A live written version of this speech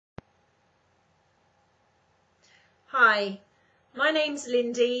Hi, my name's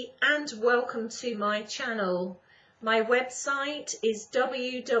Lindy and welcome to my channel. My website is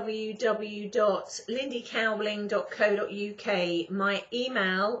www.lindycowling.co.uk. My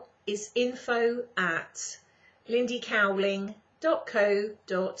email is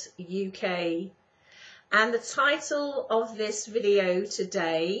info@lindycowling.co.uk. And the title of this video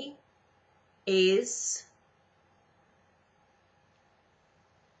today is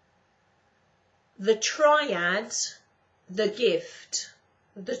The Triad The Gift.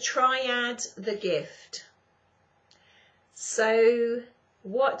 The Triad The Gift. So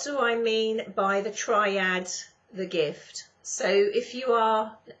what do I mean by the Triad The Gift? So if you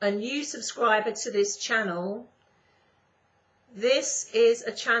are a new subscriber to this channel, this is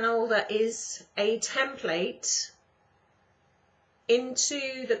a channel that is a template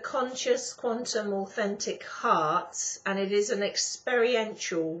into the conscious quantum authentic heart, and it is an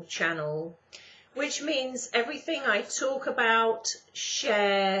experiential channel, which means everything I talk about,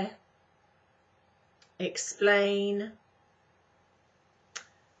 share, explain,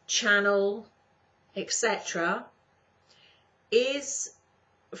 channel, etc. is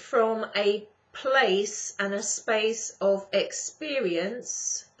from a place and a space of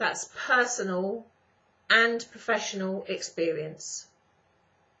experience that's personal and professional experience.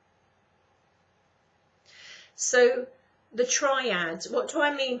 So the triad, what do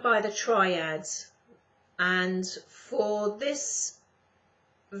I mean by the triad? And for this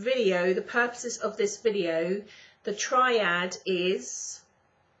video, the purposes of this video, the triad is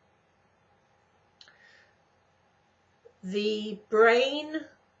the brain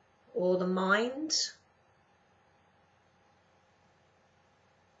or the mind,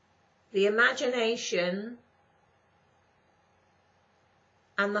 the imagination,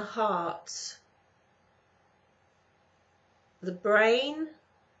 and the heart. The brain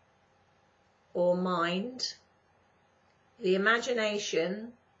or mind, the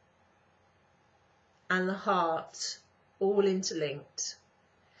imagination, and the heart, all interlinked.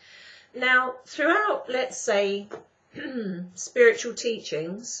 Now, throughout, let's say, spiritual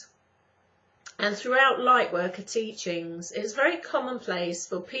teachings and throughout lightworker teachings, it's very commonplace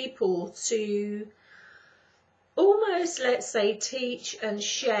for people to almost, let's say, teach and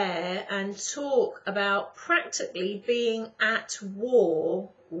share and talk about practically being at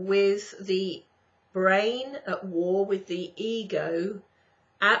war with the brain, at war with the ego,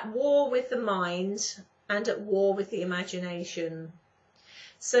 at war with the mind, and at war with the imagination.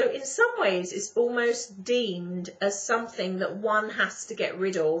 So in some ways it's almost deemed as something that one has to get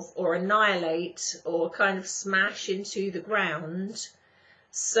rid of or annihilate or kind of smash into the ground,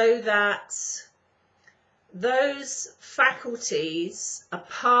 so that those faculties,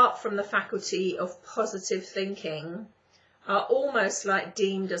 apart from the faculty of positive thinking, are almost like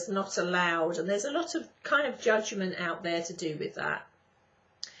deemed as not allowed, and there's a lot of kind of judgment out there to do with that.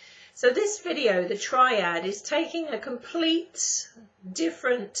 So this video, the triad, is taking a complete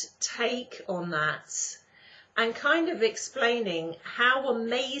different take on that and kind of explaining how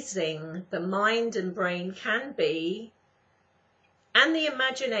amazing the mind and brain can be, and the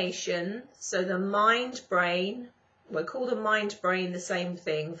imagination. So the mind brain, we'll call the mind brain the same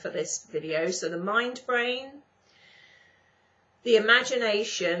thing for this video. So the mind brain, the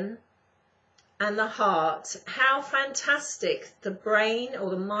imagination, and the heart, how fantastic the brain or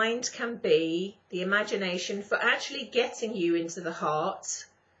the mind can be, the imagination, for actually getting you into the heart,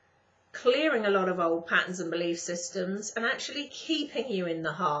 clearing a lot of old patterns and belief systems, and actually keeping you in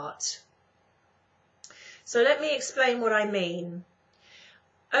the heart. So let me explain what I mean.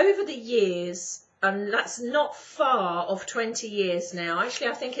 Over the years, and that's not far off 20 years now, actually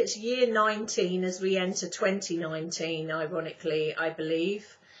I think it's year 19 as we enter 2019, ironically, I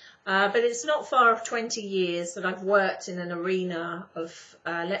believe. But it's not far off 20 years that I've worked in an arena of,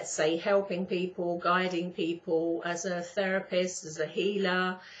 let's say, helping people, guiding people as a therapist, as a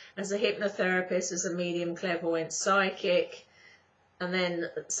healer, as a hypnotherapist, as a medium, clairvoyant, psychic, and then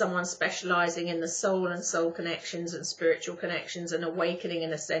someone specialising in the soul and soul connections and spiritual connections and awakening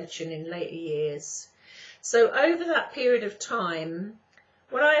and ascension in later years. So over that period of time,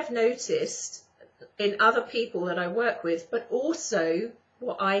 what I have noticed in other people that I work with, but also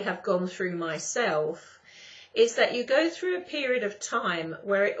what I have gone through myself, is that you go through a period of time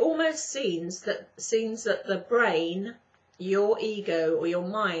where it almost seems that the brain, your ego or your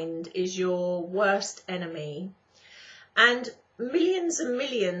mind, is your worst enemy. And millions and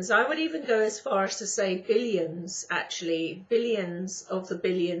millions, I would even go as far as to say billions, actually, billions of the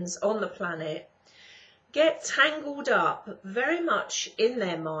billions on the planet, get tangled up very much in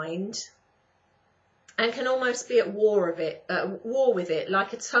their mind and can almost be at war with it,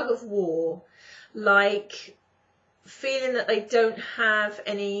 like a tug of war, like feeling that they don't have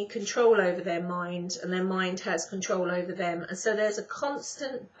any control over their mind, and their mind has control over them. And so there's a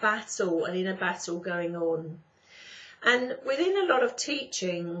constant battle, an inner battle going on. And within a lot of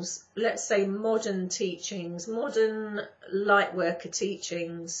teachings, let's say modern teachings, modern light worker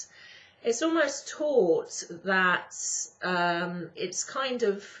teachings, it's almost taught that it's kind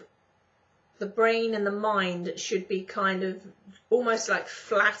of the brain and the mind should be kind of almost like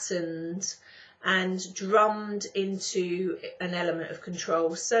flattened and drummed into an element of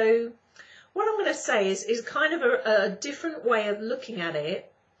control. So what I'm going to say is kind of a different way of looking at it,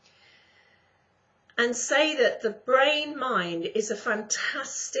 and say that the brain mind is a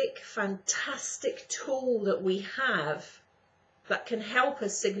fantastic, fantastic tool that we have that can help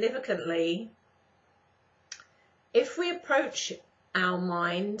us significantly if we approach our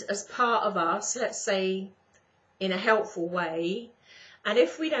mind as part of us, let's say in a helpful way, and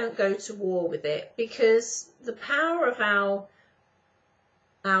if we don't go to war with it, because the power of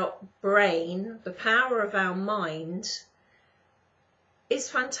our brain, the power of our mind is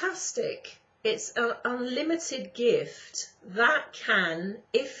fantastic. It's an unlimited gift that can,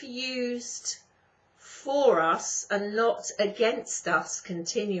 if used for us and not against us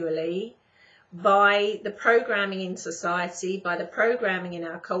continually, by the programming in society, by the programming in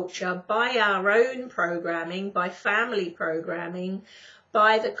our culture, by our own programming, by family programming,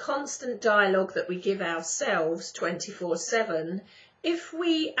 by the constant dialogue that we give ourselves 24/7, if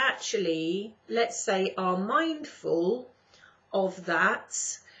we actually, let's say, are mindful of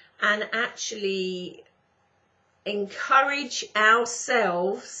that and actually encourage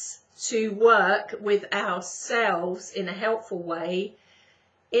ourselves to work with ourselves in a helpful way,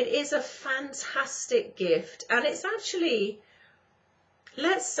 it is a fantastic gift. And it's actually,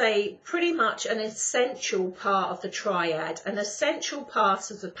 let's say, pretty much an essential part of the triad, an essential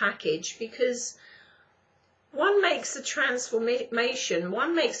part of the package, because one makes a transformation,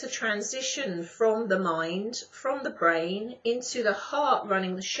 one makes a transition from the mind, from the brain, into the heart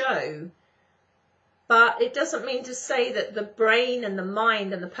running the show. But it doesn't mean to say that the brain and the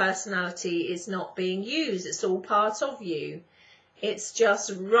mind and the personality is not being used. It's all part of you. It's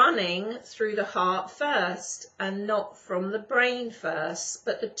just running through the heart first and not from the brain first.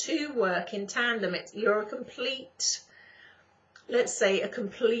 But the two work in tandem. You're a complete, let's say, a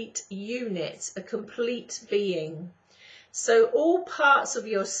complete unit, a complete being. So all parts of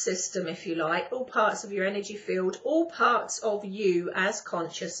your system, if you like, all parts of your energy field, all parts of you as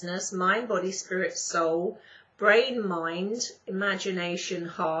consciousness, mind, body, spirit, soul, brain, mind, imagination,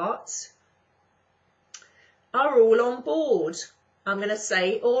 heart, are all on board. I'm going to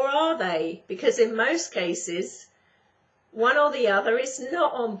say, or are they? Because in most cases, one or the other is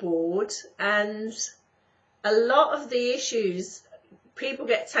not on board, and a lot of the issues people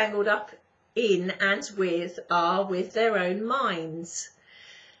get tangled up in and with are with their own minds.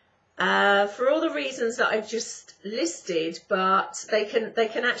 For all the reasons that I've just listed, but they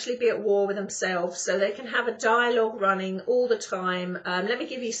can actually be at war with themselves, so they can have a dialogue running all the time. Let me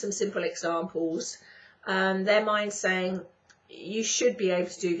give you some simple examples. Their mind saying, you should be able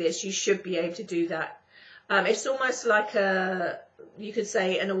to do this, you should be able to do that. It's almost like you could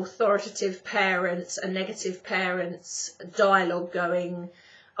say an authoritative parent, a negative parent's dialogue going,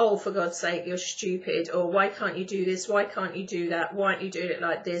 oh, for God's sake, you're stupid, or why can't you do this, why can't you do that, why aren't you doing it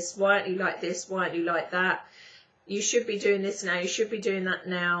like this, why aren't you like this, why aren't you like that, you should be doing this now, you should be doing that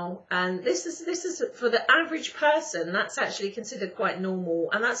now. And this is for the average person, that's actually considered quite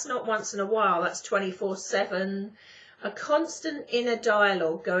normal, and that's not once in a while, that's 24/7, a constant inner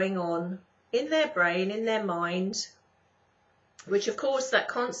dialogue going on in their brain, in their mind, which of course that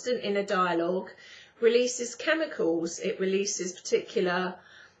constant inner dialogue releases chemicals. It releases particular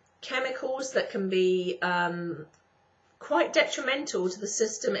chemicals that can be quite detrimental to the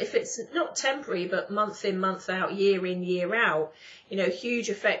system if it's not temporary, but month in, month out, year in, year out. You know, huge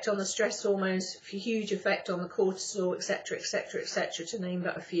effect on the stress hormones, huge effect on the cortisol, etc., etc., etc., to name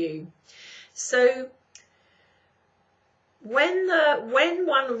but a few. So when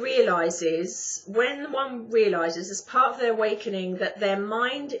one realizes as part of their awakening that their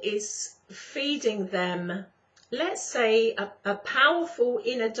mind is feeding them, let's say, a powerful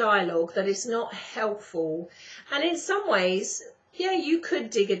inner dialogue that is not helpful, and in some ways, yeah, you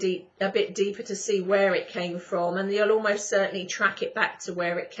could dig a bit deeper to see where it came from, and you'll almost certainly track it back to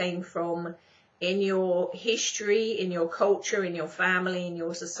where it came from in your history, in your culture, in your family, in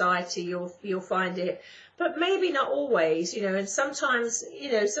your society. You'll find it. But maybe not always, you know, and sometimes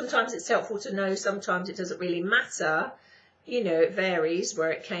it's helpful to know, sometimes it doesn't really matter, you know, it varies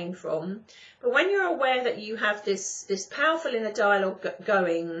where it came from. But when you're aware that you have this powerful inner dialogue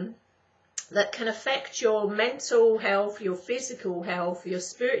going, that can affect your mental health, your physical health, your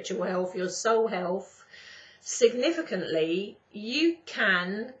spiritual health, your soul health significantly, you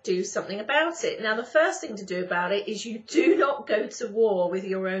can do something about it. Now, the first thing to do about it is you do not go to war with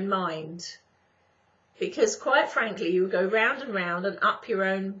your own mind, because quite frankly, you go round and round and up your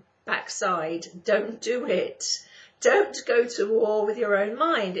own backside. Don't do it. Don't go to war with your own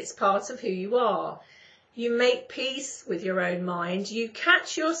mind. It's part of who you are. You make peace with your own mind. You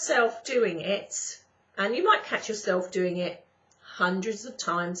catch yourself doing it, and you might catch yourself doing it hundreds of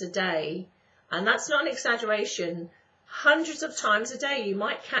times a day. And that's not an exaggeration. Hundreds of times a day, you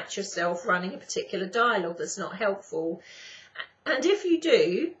might catch yourself running a particular dialogue that's not helpful. And if you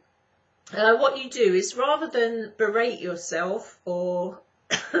do, what you do is, rather than berate yourself or,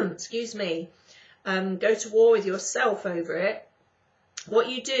 excuse me, go to war with yourself over it, what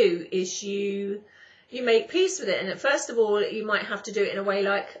you do is you make peace with it. And first of all, you might have to do it in a way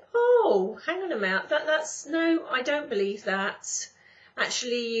like, oh, hang on a minute, that's no, I don't believe that.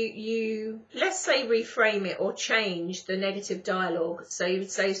 Actually, you let's say reframe it or change the negative dialogue. So you would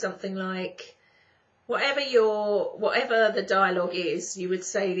say something like, whatever the dialogue is, you would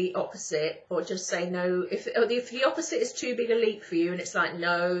say the opposite, or just say no. If the opposite is too big a leap for you, and it's like,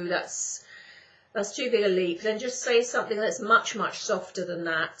 no, that's too big a leap, then just say something that's much, much softer than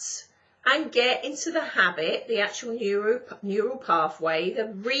that. And get into the habit, the actual neural pathway, the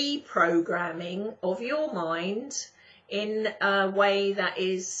reprogramming of your mind in a way that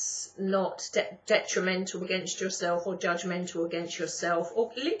is not detrimental against yourself or judgmental against yourself, or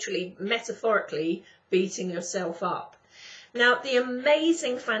literally, metaphorically, beating yourself up. Now, the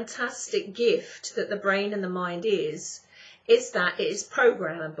amazing, fantastic gift that the brain and the mind is that it is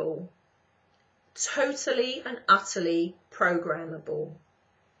programmable. Totally and utterly programmable.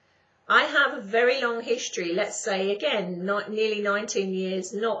 I have a very long history, let's say, again, nearly 19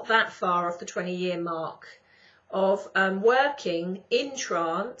 years, not that far off the 20-year mark, of working in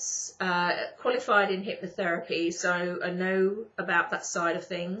trance, qualified in hypnotherapy, so I know about that side of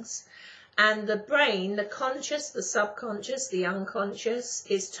things. And the brain, the conscious, the subconscious, the unconscious,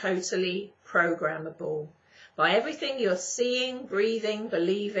 is totally programmable by everything you're seeing, breathing,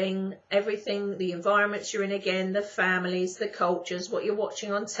 believing, everything, the environments you're in, again, the families, the cultures, what you're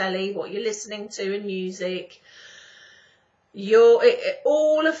watching on telly, what you're listening to in music. It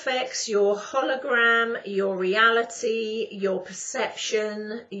all affects your hologram, your reality, your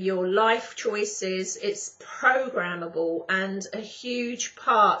perception, your life choices. It's programmable, and a huge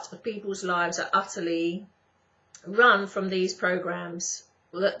part of people's lives are utterly run from these programs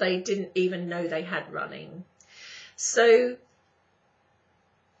that they didn't even know they had running. So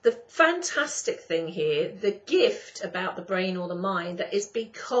the fantastic thing here, the gift about the brain or the mind, that is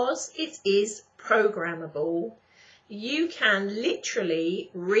because it is programmable, you can literally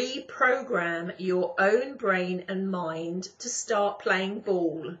reprogram your own brain and mind to start playing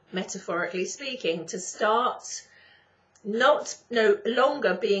ball, metaphorically speaking, to start no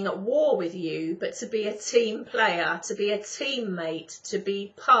longer being at war with you, but to be a team player, to be a teammate, to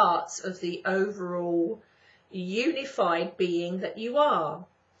be part of the overall unified being that you are.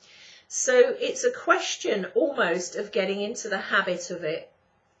 So it's a question almost of getting into the habit of it.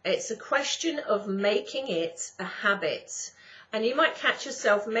 It's a question of making it a habit. And you might catch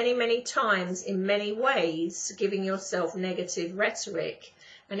yourself many, many times in many ways giving yourself negative rhetoric.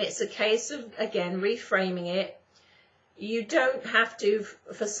 And it's a case of, again, reframing it. You don't have to,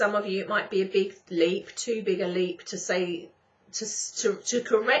 for some of you, it might be a big leap, too big a leap to say, to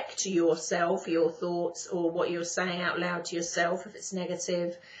correct yourself, your thoughts, or what you're saying out loud to yourself if it's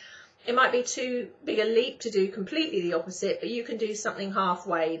negative. It might be too big a leap to do completely the opposite, but you can do something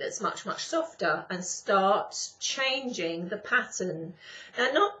halfway that's much, much softer and start changing the pattern.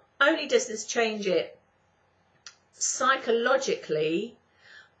 Now, not only does this change it psychologically,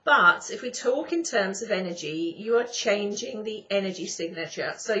 but if we talk in terms of energy, you are changing the energy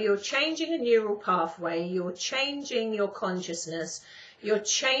signature. So you're changing a neural pathway, you're changing your consciousness, you're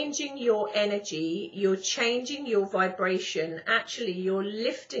changing your energy, you're changing your vibration. Actually, you're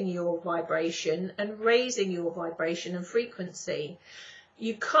lifting your vibration and raising your vibration and frequency.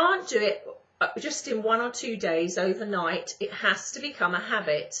 You can't do it just in 1 or 2 days overnight. It has to become a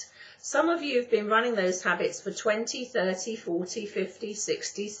habit. Some of you have been running those habits for 20, 30, 40, 50,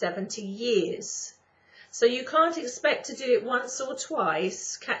 60, 70 years. So you can't expect to do it once or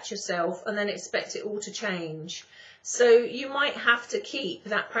twice, catch yourself, and then expect it all to change. So you might have to keep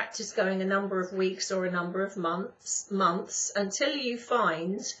that practice going a number of weeks or a number of months until you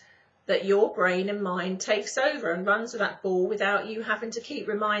find that your brain and mind takes over and runs that ball without you having to keep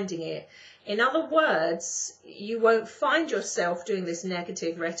reminding it. In other words, you won't find yourself doing this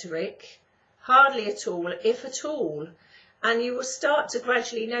negative rhetoric hardly at all, if at all. And you will start to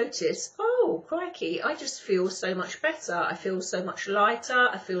gradually notice, oh, crikey, I just feel so much better. I feel so much lighter.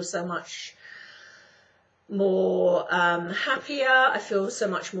 I feel so much more happier. I feel so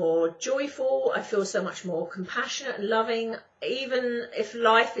much more joyful. I feel so much more compassionate and loving. Even if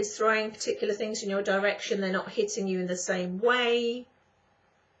life is throwing particular things in your direction, they're not hitting you in the same way.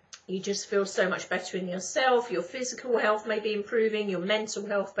 You just feel so much better in yourself. Your physical health may be improving. Your mental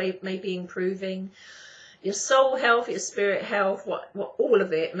health may be improving. Your soul health, your spirit health, all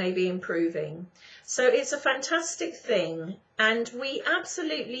of it may be improving. So it's a fantastic thing, and we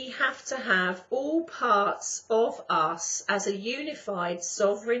absolutely have to have all parts of us as a unified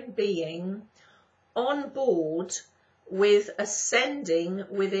sovereign being on board with ascending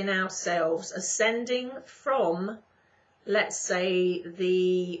within ourselves, ascending from, let's say,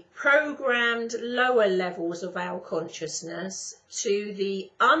 the programmed lower levels of our consciousness to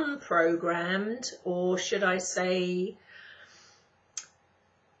the unprogrammed, or should I say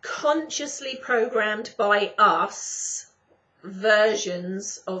consciously programmed by us,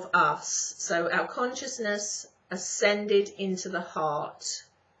 versions of us. So our consciousness ascended into the heart,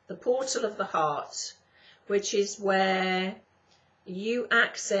 the portal of the heart, which is where you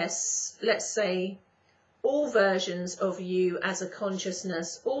access, let's say, all versions of you as a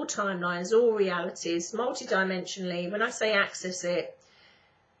consciousness, all timelines, all realities, multidimensionally. When I say access it,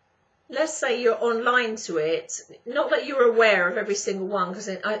 let's say you're online to it, not that you're aware of every single one, because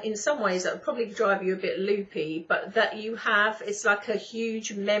in some ways that would probably drive you a bit loopy, but that you have, it's like a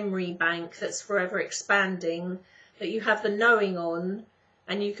huge memory bank that's forever expanding, that you have the knowing on,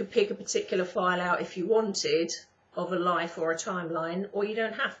 and you could pick a particular file out if you wanted of a life or a timeline, or you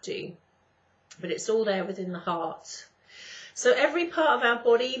don't have to. But it's all there within the heart. So every part of our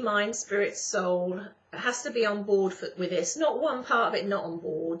body, mind, spirit, soul has to be on board with this. Not one part of it not on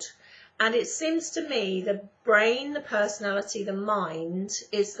board. And it seems to me the brain, the personality, the mind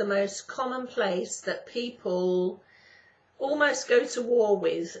is the most common place that people almost go to war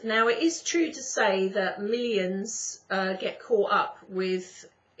with. Now, it is true to say that millions get caught up with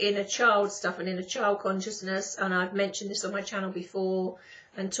inner child stuff and inner child consciousness. And I've mentioned this on my channel before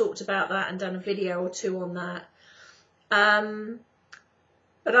and talked about that and done a video or two on that.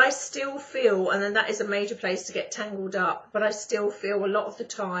 But I still feel, and then that is a major place to get tangled up, but I still feel a lot of the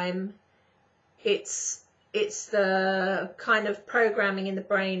time it's the kind of programming in the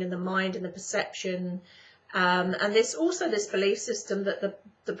brain and the mind and the perception. And there's also this belief system that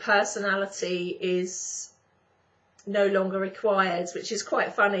the personality is no longer required, which is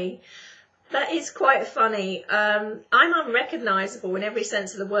quite funny. That is quite funny. I'm unrecognisable in every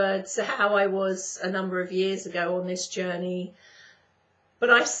sense of the word to how I was a number of years ago on this journey. But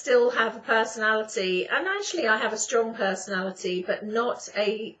I still have a personality, and actually I have a strong personality, but not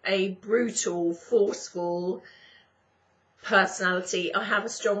a brutal, forceful personality. I have a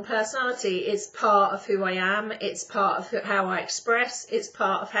strong personality. It's part of who I am. It's part of how I express. It's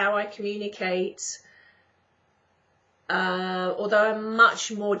part of how I communicate. Although I'm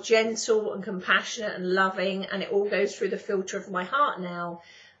much more gentle and compassionate and loving, and it all goes through the filter of my heart now,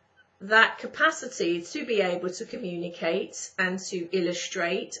 that capacity to be able to communicate and to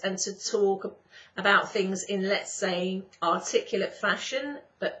illustrate and to talk about things in, let's say, articulate fashion,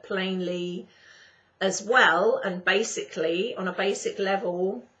 but plainly as well, and basically on a basic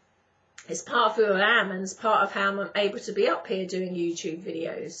level, is part of who I am, and is part of how I'm able to be up here doing YouTube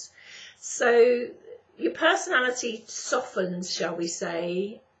videos. So your personality softens, shall we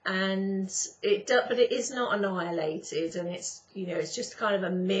say, and but it is not annihilated, and it's, you know, it's just kind of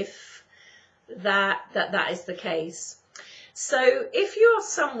a myth that is the case. So if you're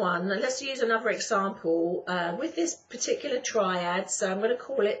someone, let's use another example with this particular triad. So I'm going to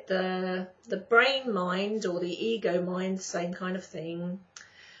call it the brain mind or the ego mind, same kind of thing.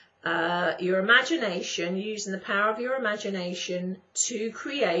 Your imagination, using the power of your imagination to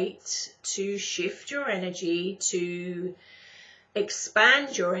create, to shift your energy, to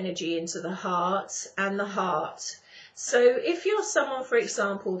expand your energy into the heart and the heart. So if you're someone, for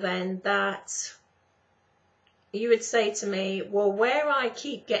example, then that you would say to me, well, where I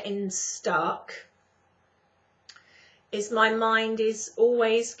keep getting stuck is my mind is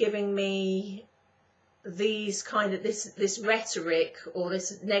always giving me these kind of this rhetoric or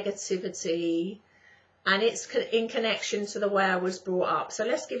this negativity, and it's in connection to the way I was brought up. So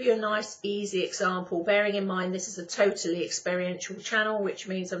let's give you a nice easy example, bearing in mind this is a totally experiential channel, which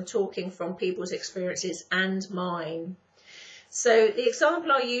means I'm talking from people's experiences and mine. So the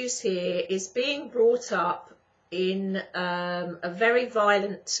example I use here is being brought up in a very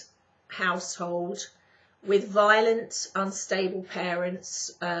violent household with violent, unstable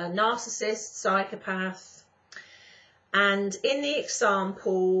parents, narcissist, psychopath. And in the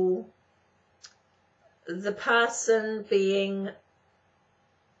example, the person being,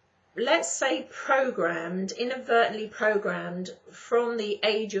 let's say, programmed, inadvertently programmed from the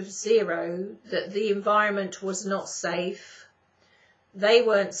age of 0 that the environment was not safe. They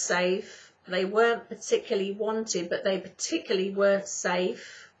weren't safe. They weren't particularly wanted, but they particularly weren't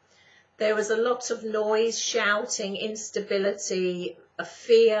safe. There was a lot of noise, shouting, instability, a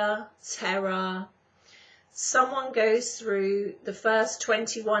fear, terror. Someone goes through the first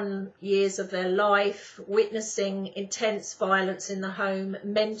 21 years of their life witnessing intense violence in the home,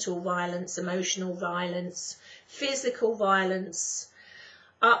 mental violence, emotional violence, physical violence,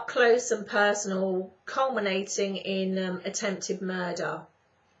 up close and personal, culminating in attempted murder.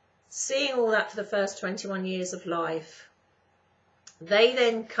 Seeing all that for the first 21 years of life. They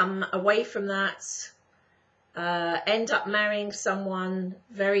then come away from that, end up marrying someone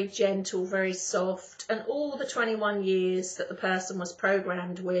very gentle, very soft, and all the 21 years that the person was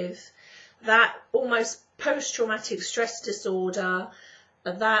programmed with, that almost post-traumatic stress disorder,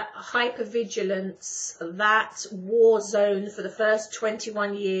 that hypervigilance, that war zone for the first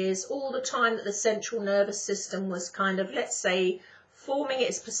 21 years, all the time that the central nervous system was kind of, let's say, forming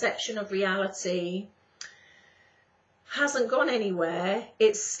its perception of reality, hasn't gone anywhere.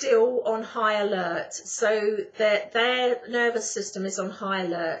 It's still on high alert. So their nervous system is on high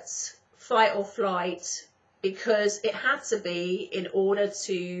alert, fight or flight, because it had to be in order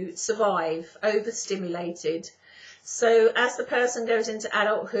to survive, overstimulated. So as the person goes into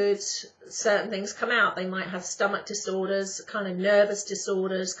adulthood, certain things come out. They might have stomach disorders, kind of nervous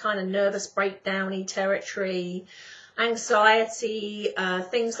disorders, kind of nervous breakdown-y territory, anxiety,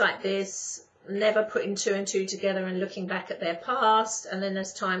 things like this, never putting 2 and 2 together and looking back at their past. And then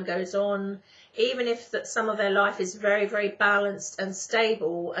as time goes on, even if that some of their life is very, very balanced and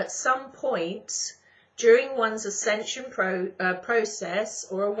stable, at some point during one's ascension process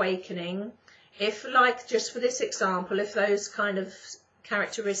or awakening, if, like, just for this example, if those kind of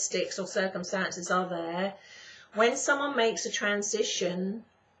characteristics or circumstances are there, when someone makes a transition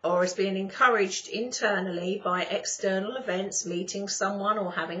or is being encouraged internally by external events, meeting someone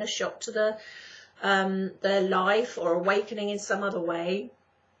or having a shock to their life or awakening in some other way,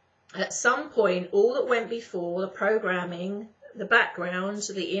 at some point, all that went before, the programming, the background,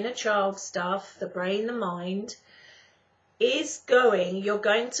 the inner child stuff, the brain, the mind, you're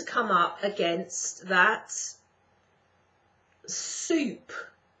going to come up against that soup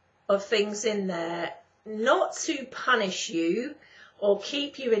of things in there, not to punish you or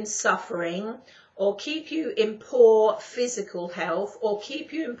keep you in suffering or keep you in poor physical health or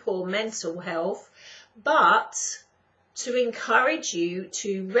keep you in poor mental health, but to encourage you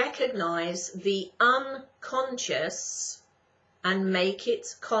to recognize the unconscious and make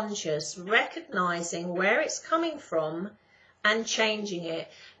it conscious, recognizing where it's coming from and changing it.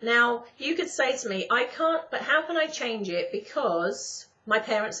 Now, you could say to me, I can't, but how can I change it? Because my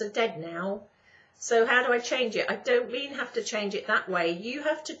parents are dead now. So how do I change it? I don't mean have to change it that way. You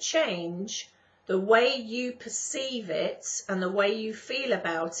have to change the way you perceive it and the way you feel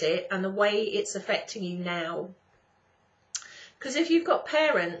about it and the way it's affecting you now. Because if you've got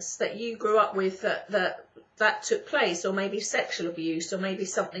parents that you grew up with that took place, or maybe sexual abuse, or maybe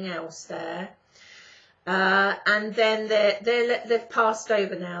something else there, and then they've passed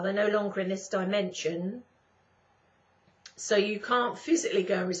over now, they're no longer in this dimension, so you can't physically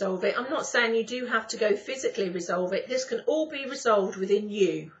go and resolve it. I'm not saying you do have to go physically resolve it. This can all be resolved within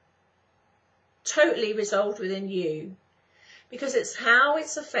you, totally resolved within you, because it's how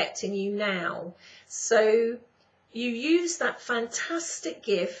it's affecting you now. So you use that fantastic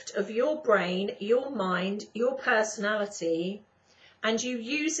gift of your brain, your mind, your personality, and you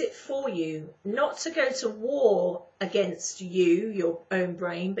use it for you, not to go to war against you, your own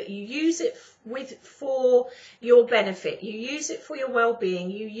brain, but you use it for your benefit. You use it for your well-being.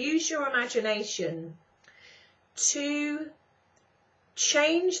 You use your imagination to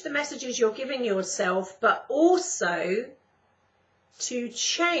change the messages you're giving yourself, but also to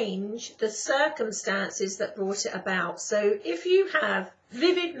change the circumstances that brought it about. So if you have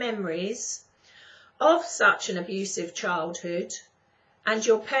vivid memories of such an abusive childhood and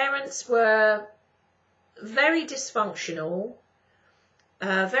your parents were very dysfunctional,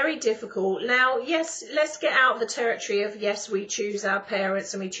 very difficult. Now, yes, let's get out of the territory of, yes, we choose our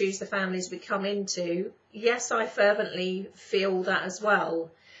parents and we choose the families we come into. Yes, I fervently feel that as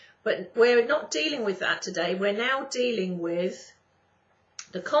well. But we're not dealing with that today. We're now dealing with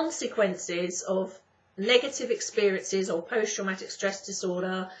the consequences of negative experiences or post-traumatic stress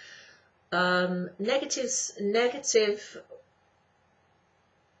disorder negative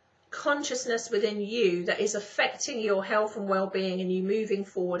consciousness within you that is affecting your health and well-being, and you moving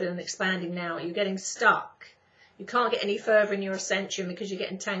forward and expanding now, you're getting stuck. You can't get any further in your ascension because you're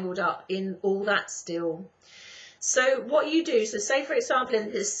getting tangled up in all that still. So what you do, so say for example,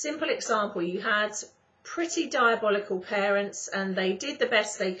 in this simple example, you had pretty diabolical parents and they did the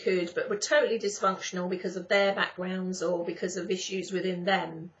best they could but were totally dysfunctional because of their backgrounds or because of issues within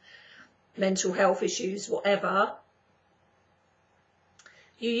them, mental health issues, whatever.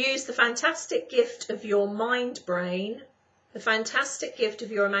 You use the fantastic gift of your mind brain, the fantastic gift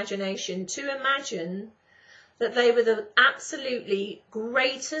of your imagination to imagine that they were the absolutely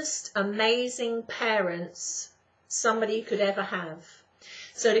greatest, amazing parents somebody could ever have.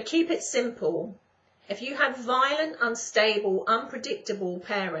 So to keep it simple, if you had violent, unstable, unpredictable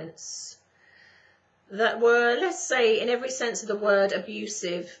parents that were, let's say, in every sense of the word,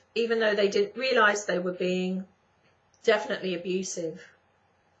 abusive, even though they didn't realise they were being definitely abusive,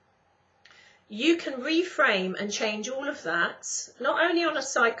 you can reframe and change all of that, not only on a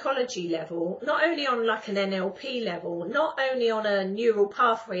psychology level, not only on like an NLP level, not only on a neural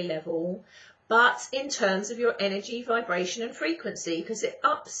pathway level, but in terms of your energy, vibration and frequency, because it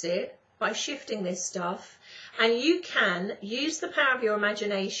ups it by shifting this stuff. And you can use the power of your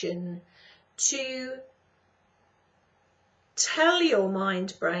imagination to tell your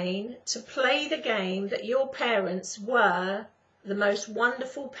mind brain to play the game that your parents were the most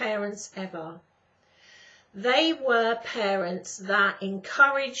wonderful parents ever. They were parents that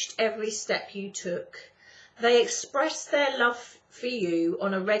encouraged every step you took. They expressed their love for you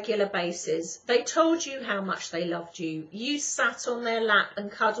on a regular basis. They told you how much they loved you. You sat on their lap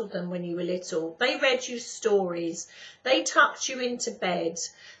and cuddled them when you were little. They read you stories. They tucked you into bed.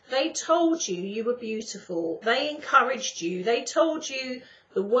 They told you you were beautiful. They encouraged you. They told you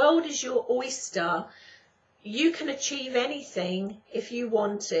the world is your oyster. You can achieve anything if you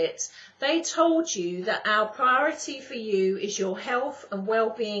want it. They told you that our priority for you is your health and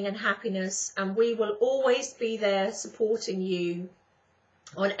well-being and happiness, and we will always be there supporting you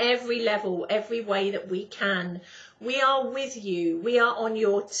on every level, every way that we can. We are with you. We are on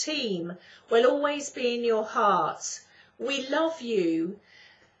your team. We'll always be in your heart. We love you.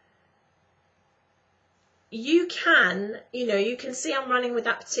 You can, you can see I'm running with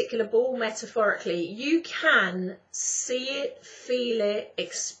that particular ball metaphorically. You can see it, feel it,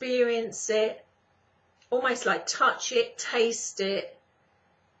 experience it, almost like touch it, taste it.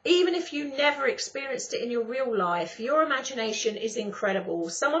 Even if you never experienced it in your real life, your imagination is incredible.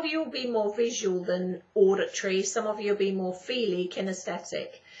 Some of you will be more visual than auditory. Some of you will be more feely, kinesthetic.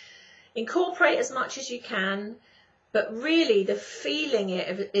 Incorporate as much as you can. But really, the feeling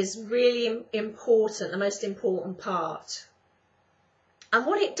it is really important, the most important part. And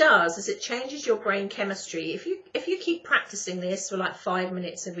what it does is it changes your brain chemistry. If you keep practicing this for like 5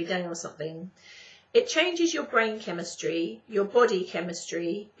 minutes every day or something, it changes your brain chemistry, your body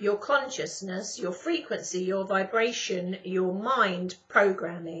chemistry, your consciousness, your frequency, your vibration, your mind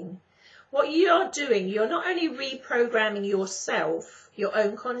programming. What you are doing, you're not only reprogramming yourself, your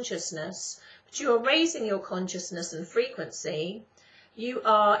own consciousness, you are raising your consciousness and frequency. You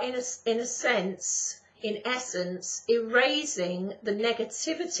are, in a sense, in essence, erasing the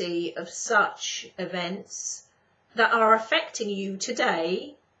negativity of such events that are affecting you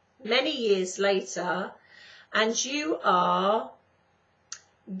today, many years later, and you are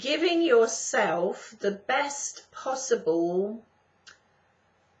giving yourself the best possible,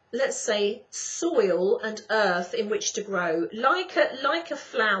 let's say, soil and earth in which to grow. Like a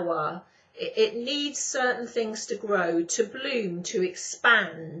flower, it needs certain things to grow, to bloom, to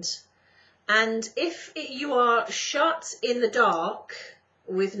expand. And if you are shut in the dark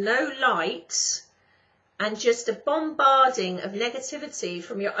with no light and just a bombarding of negativity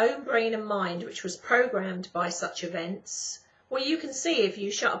from your own brain and mind, which was programmed by such events, well, you can see if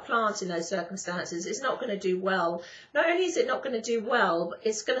you shut a plant in those circumstances, it's not going to do well. Not only is it not going to do well, but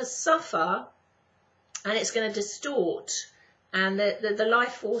it's going to suffer and it's going to distort. And the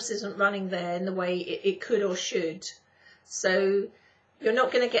life force isn't running there in the way it could or should. So you're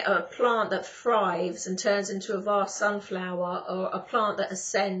not going to get a plant that thrives and turns into a vast sunflower, or a plant that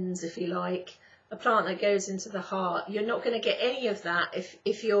ascends, if you like, a plant that goes into the heart. You're not going to get any of that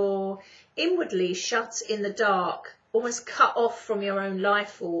if you're inwardly shut in the dark, almost cut off from your own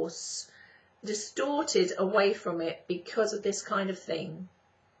life force, distorted away from it because of this kind of thing.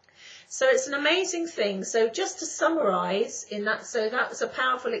 So it's an amazing thing. So just to summarize in that, so that was a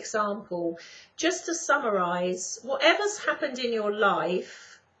powerful example. Just to summarize, whatever's happened in your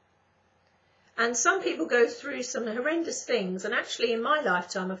life And some people go through some horrendous things, and actually in my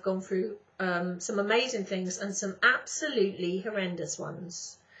lifetime I've gone through some amazing things and some absolutely horrendous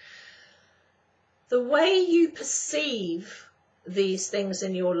ones. The way you perceive these things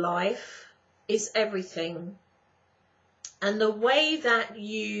in your life is everything. And the way that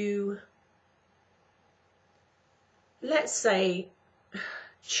you, let's say,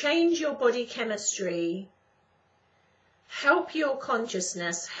 change your body chemistry, help your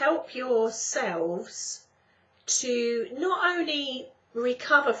consciousness, help yourselves to not only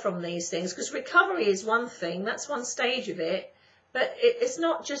recover from these things, because recovery is one thing, that's one stage of it, but it's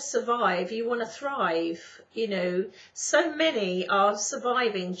not just survive, you want to thrive. You know, so many are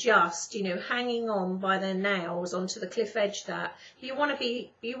surviving just, you know, hanging on by their nails onto the cliff edge. That you want to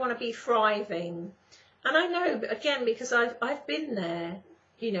be thriving. And I know, again, because I've been there,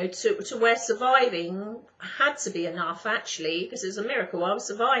 you know, to where surviving had to be enough, actually, because it was a miracle I was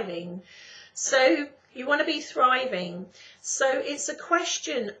surviving. So you want to be thriving. So it's a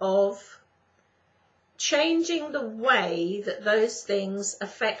question of changing the way that those things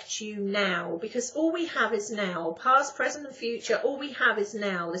affect you now, because all we have is now. Past, present and future, all we have is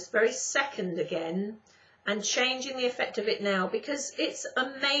now, this very second again, and changing the effect of it now, because it's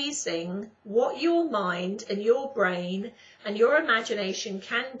amazing what your mind and your brain and your imagination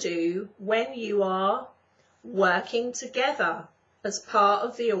can do when you are working together as part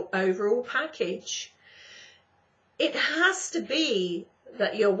of the overall package. It has to be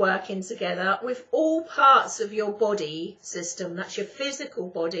that you're working together with all parts of your body system. That's your physical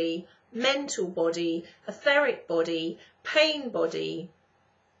body, mental body, etheric body, pain body,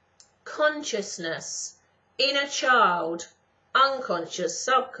 consciousness, inner child, unconscious,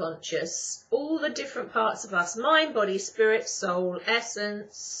 subconscious, all the different parts of us, mind, body, spirit, soul,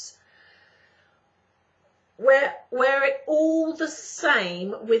 essence. We're all the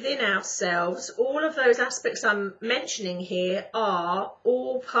same within ourselves. All of those aspects I'm mentioning here are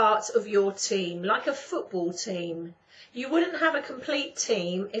all parts of your team, like a football team. You wouldn't have a complete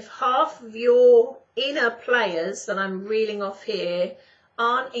team if half of your inner players that I'm reeling off here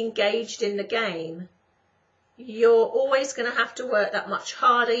aren't engaged in the game. You're always going to have to work that much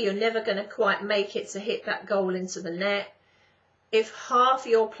harder. You're never going to quite make it to hit that goal into the net. If half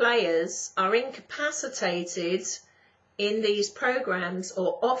your players are incapacitated in these programs,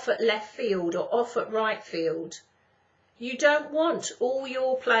 or off at left field or off at right field, you don't want all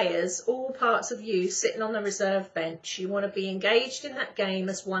your players, all parts of you, sitting on the reserve bench. You want to be engaged in that game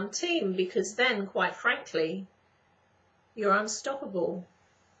as one team, because then, quite frankly, you're unstoppable.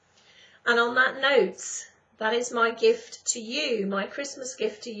 And on that note, that is my gift to you, my Christmas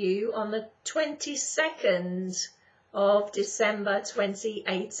gift to you on the 22nd of December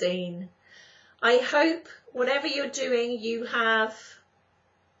 2018. I hope whatever you're doing, you have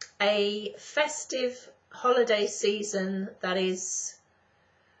a festive holiday season that is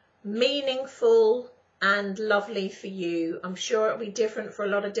meaningful and lovely for you. I'm sure it'll be different for a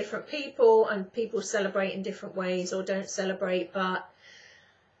lot of different people, and people celebrate in different ways or don't celebrate, but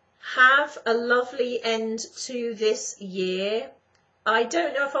have a lovely end to this year. I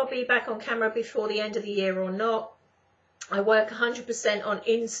don't know if I'll be back on camera before the end of the year or not. I work 100% on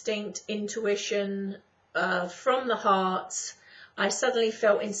instinct, intuition, from the heart. I suddenly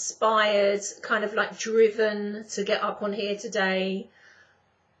felt inspired, kind of like driven to get up on here today.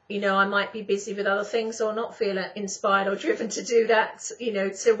 You know, I might be busy with other things or not feel inspired or driven to do that, you know,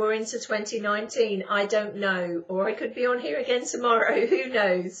 till we're into 2019. I don't know. Or I could be on here again tomorrow. Who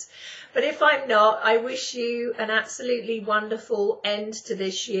knows? But if I'm not, I wish you an absolutely wonderful end to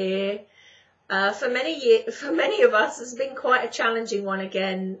this year. For many of us, it's been quite a challenging one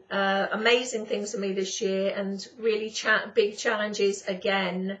again. Amazing things for me this year, and really big challenges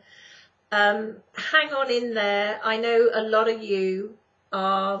again. Hang on in there. I know a lot of you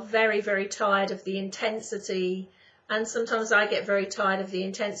are very, very tired of the intensity, and sometimes I get very tired of the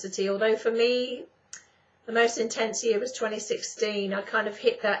intensity. Although for me, the most intense year was 2016. I kind of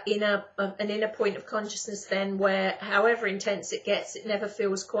hit that an inner point of consciousness then, where however intense it gets, it never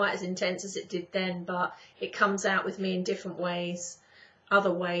feels quite as intense as it did then, but it comes out with me in different ways,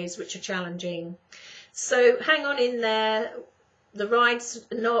 other ways which are challenging. So hang on in there. The ride's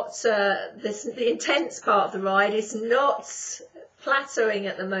not, the intense part of the ride is not plateauing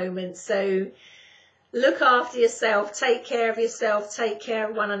at the moment. So look after yourself, take care of yourself, take care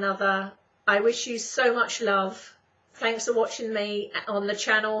of one another. I wish you so much love. Thanks for watching me on the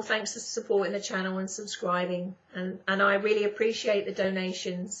channel. Thanks for supporting the channel and subscribing. And I really appreciate the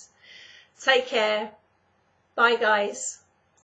donations. Take care. Bye, guys.